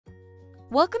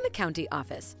Welcome to County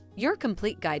Office, your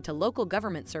complete guide to local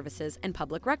government services and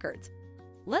public records.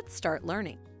 Let's start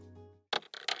learning.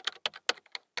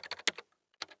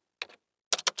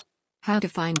 How to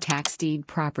find tax deed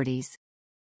properties.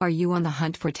 Are you on the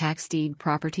hunt for tax deed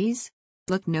properties?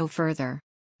 Look no further.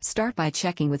 Start by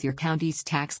checking with your county's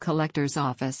tax collector's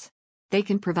office. They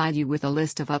can provide you with a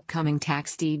list of upcoming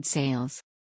tax deed sales.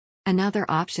 Another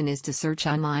option is to search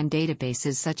online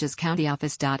databases such as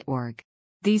countyoffice.org.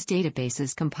 These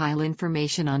databases compile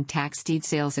information on tax deed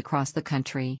sales across the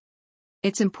country.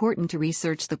 It's important to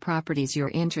research the properties you're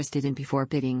interested in before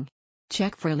bidding.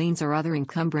 Check for liens or other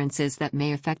encumbrances that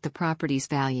may affect the property's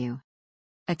value.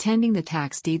 Attending the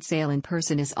tax deed sale in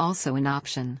person is also an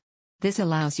option. This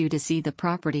allows you to see the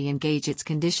property and gauge its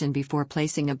condition before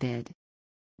placing a bid.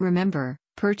 Remember,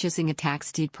 purchasing a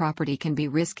tax deed property can be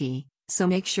risky, so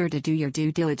make sure to do your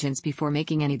due diligence before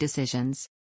making any decisions.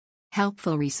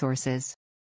 Helpful resources.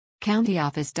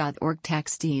 countyoffice.org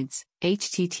Tax Deeds,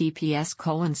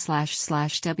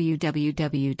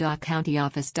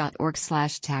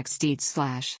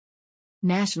 https://www.countyoffice.org/taxdeeds/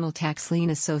 National Tax Lien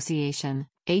Association,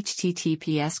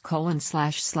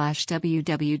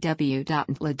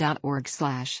 https://www.ntla.org/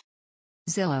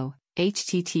 Zillow,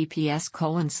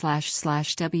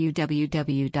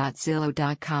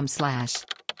 https://www.zillow.com/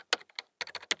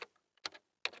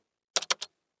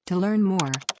 To learn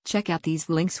more, check out these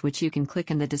links which you can click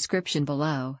in the description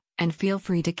below, and feel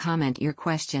free to comment your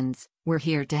questions. We're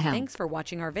here to help. Thanks for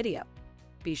watching our video.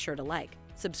 Be sure to like,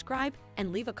 subscribe,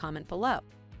 and leave a comment below.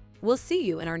 We'll see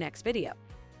you in our next video.